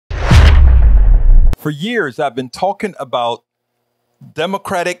For years, I've been talking about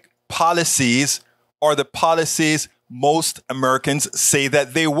Democratic policies are the policies most Americans say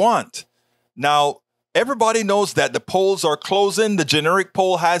that they want. Now, everybody knows that the polls are closing. The generic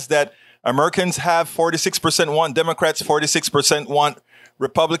poll has that Americans have 46% want Democrats, 46% want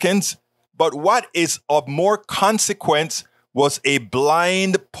Republicans. But what is of more consequence was a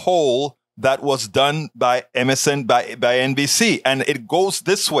blind poll that was done by MSN, by NBC. And it goes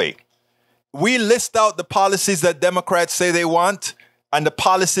this way. We list out the policies that Democrats say they want and the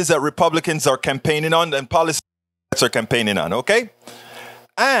policies that Republicans are campaigning on and policies are campaigning on, okay?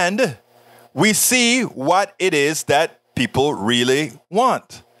 And we see what it is that people really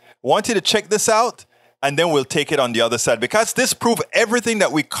want. I want you to check this out, and then we'll take it on the other side, because this proves everything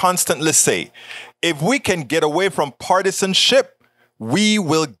that we constantly say. If we can get away from partisanship, we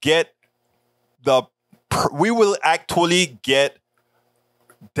will actually get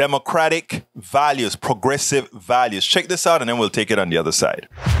democratic values, progressive values. Check this out, and then we'll take it on the other side.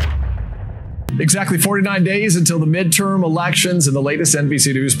 Exactly 49 days until the midterm elections, and the latest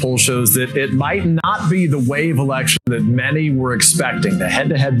NBC News poll shows that it might not be the wave election that many were expecting. The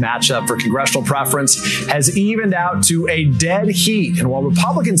head-to-head matchup for congressional preference has evened out to a dead heat. And while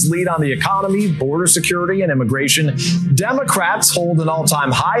Republicans lead on the economy, border security, and immigration, Democrats hold an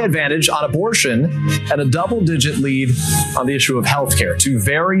all-time high advantage on abortion and a double-digit lead on the issue of health care. Two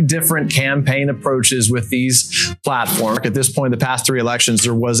very different campaign approaches with these platforms. At this point in the past three elections,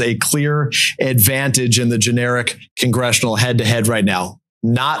 there was a clear advantage in the generic congressional head-to-head right now.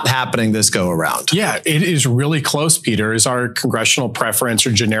 Not happening this go around. Yeah, it is really close, Peter, as our congressional preference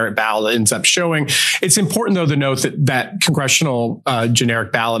or generic ballot ends up showing. It's important, though, to note that that congressional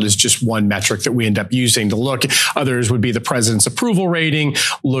generic ballot is just one metric that we end up using to look. Others would be the president's approval rating,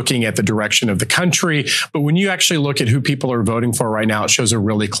 looking at the direction of the country. But when you actually look at who people are voting for right now, it shows a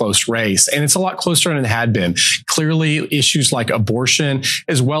really close race. And it's a lot closer than it had been. Clearly, issues like abortion,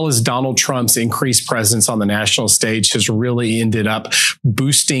 as well as Donald Trump's increased presence on the national stage, has really ended up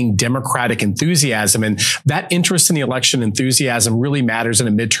boosting Democratic enthusiasm. And that interest in the election enthusiasm really matters in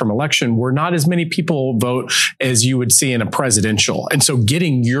a midterm election where not as many people vote as you would see in a presidential. And so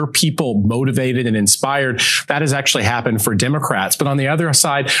getting your people motivated and inspired, that has actually happened for Democrats. But on the other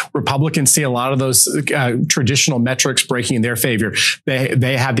side, Republicans see a lot of those traditional metrics breaking in their favor.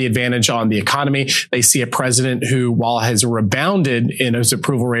 They have the advantage on the economy. They see a president who, while has rebounded in his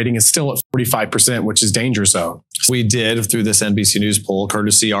approval rating, is still at 45%, which is danger zone. We did through this NBC News poll,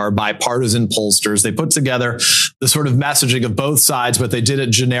 courtesy our bipartisan pollsters. They put together the sort of messaging of both sides, but they did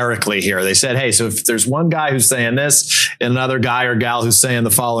it generically here. They said, hey, so if there's one guy who's saying this and another guy or gal who's saying the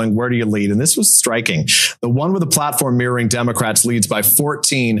following, where do you lead? And this was striking. The one with a platform mirroring Democrats leads by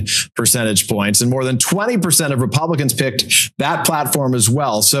 14 percentage points, and more than 20% of Republicans picked that platform as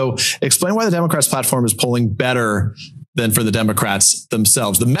well. So explain why the Democrats platform is polling better than for the Democrats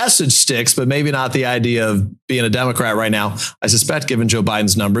themselves. The message sticks, but maybe not the idea of being a Democrat right now. I suspect, given Joe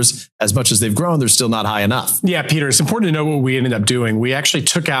Biden's numbers, as much as they've grown, they're still not high enough. Yeah, Peter, it's important to know what we ended up doing. We actually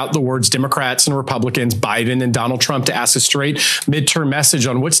took out the words Democrats and Republicans, Biden and Donald Trump, to ask a straight midterm message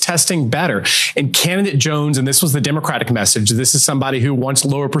on what's testing better. And candidate Jones, and this was the Democratic message, this is somebody who wants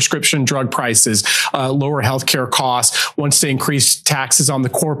lower prescription drug prices, lower healthcare costs, wants to increase taxes on the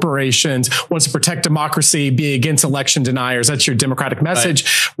corporations, wants to protect democracy, be against election deniers. That's your Democratic message.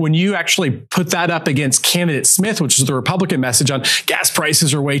 Right. When you actually put that up against candidate Smith, which is the Republican message on gas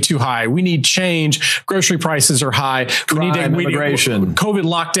prices are way too high, we need change, grocery prices are high, immigration, COVID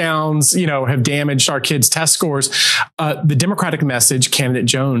lockdowns, have damaged our kids' test scores. The Democratic message, candidate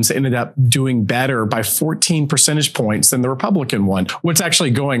Jones, ended up doing better by 14 percentage points than the Republican one. What's actually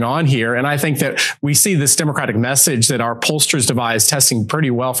going on here? And I think that we see this Democratic message that our pollsters devise testing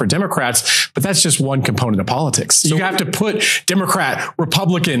pretty well for Democrats, but that's just one component of politics. So you have to put Democrat,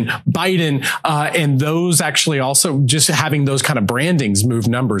 Republican, Biden, and those actually also just having those kind of brandings move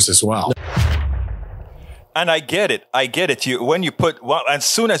numbers as well. And I get it. As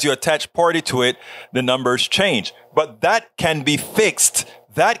soon as you attach party to it, the numbers change. But that can be fixed.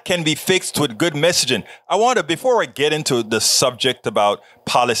 That can be fixed with good messaging. Before I get into the subject about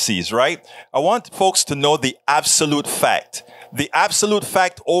policies, right? I want folks to know the absolute fact. The absolute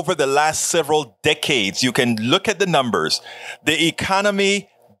fact over the last several decades, you can look at the numbers. The economy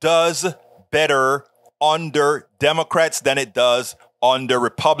does better under Democrats than it does under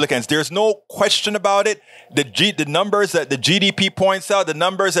Republicans. There's no question about it. The numbers that the GDP points out, the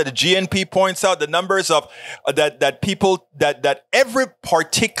numbers that the GNP points out, the numbers of that every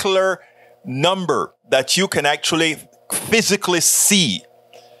particular number that you can actually physically see,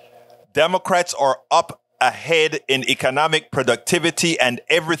 Democrats are up ahead in economic productivity and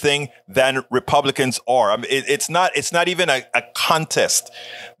everything than Republicans are. I mean, it's not even a contest.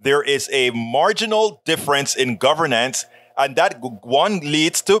 There is a marginal difference in governance, and that one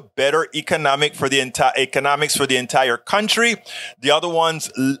leads to better economics for the entire country. The other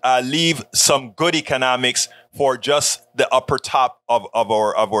ones leave some good economics for just the upper top of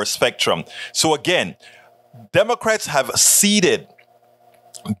our spectrum. So again, Democrats have ceded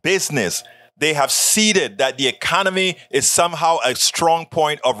business. They have ceded that the economy is somehow a strong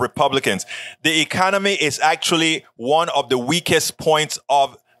point of Republicans. The economy is actually one of the weakest points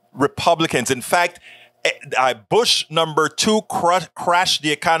of Republicans. In fact, Bush number 2 crashed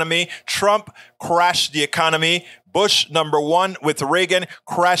the economy. Trump crashed the economy. Bush number 1 with Reagan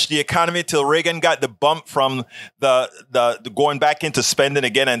crashed the economy till Reagan got the bump from the going back into spending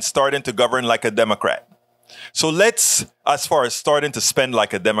again and starting to govern like a Democrat. So as far as starting to spend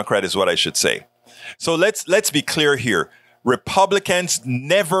like a Democrat is what I should say. So let's be clear here. Republicans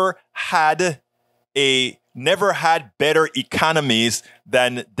never had better economies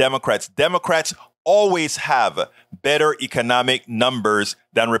than Democrats. Democrats always have better economic numbers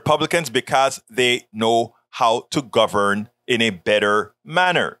than Republicans because they know how to govern in a better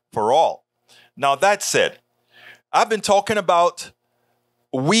manner for all. Now, that said, I've been talking about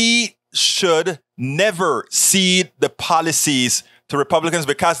we should never cede the policies to Republicans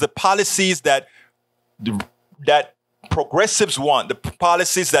because the policies that progressives want, the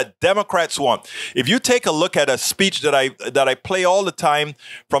policies that Democrats want. If you take a look at a speech that I play all the time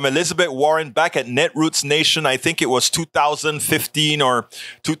from Elizabeth Warren back at Netroots Nation, I think it was 2015 or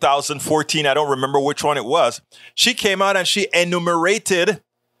 2014, I don't remember which one it was. She came out and she enumerated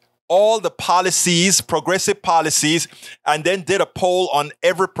all the policies, progressive policies, and then did a poll on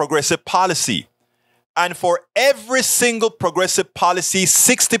every progressive policy. And for every single progressive policy,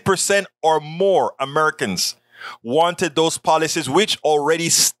 60% or more Americans wanted those policies, which already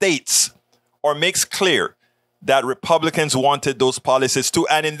states or makes clear that Republicans wanted those policies too.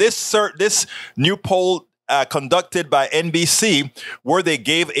 And in this new poll conducted by NBC, where they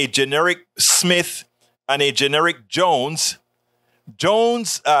gave a generic Smith and a generic Jones,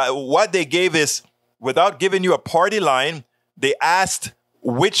 what they gave is, without giving you a party line, they asked,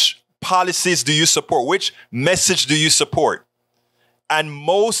 which policies do you support? Which message do you support? And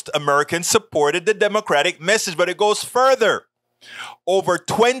most Americans supported the Democratic message, but it goes further. Over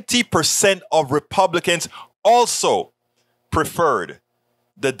 20% of Republicans also preferred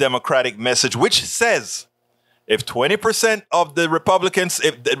the Democratic message, which says if 20% of the Republicans,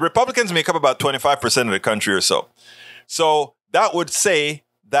 if the Republicans make up about 25% of the country or so. So that would say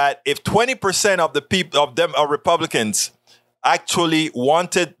that if 20% of the people of them are Republicans actually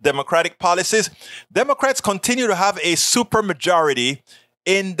wanted Democratic policies, Democrats continue to have a supermajority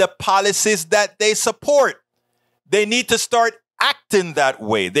in the policies that they support. They need to start acting that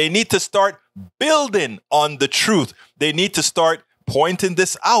way. They need to start building on the truth. They need to start pointing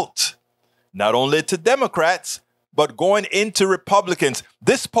this out, not only to Democrats, but going into Republicans.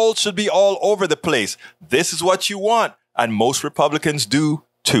 This poll should be all over the place. This is what you want, and most Republicans do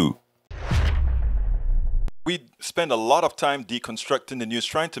too. We spend a lot of time deconstructing the news,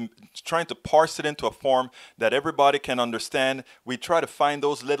 trying to parse it into a form that everybody can understand. We try to find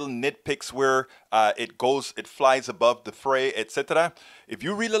those little nitpicks where it flies above the fray, etc. If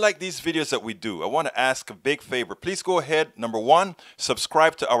you really like these videos that we do, I want to ask a big favor. Please go ahead. Number 1,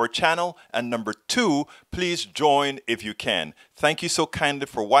 subscribe to our channel. And number 2, please join if you can. Thank you so kindly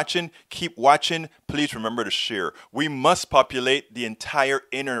for watching. Keep watching. Please remember to share. We must populate the entire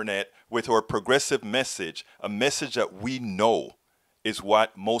internet with our progressive message, a message that we know is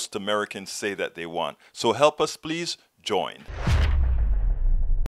what most Americans say that they want. So help us, please join.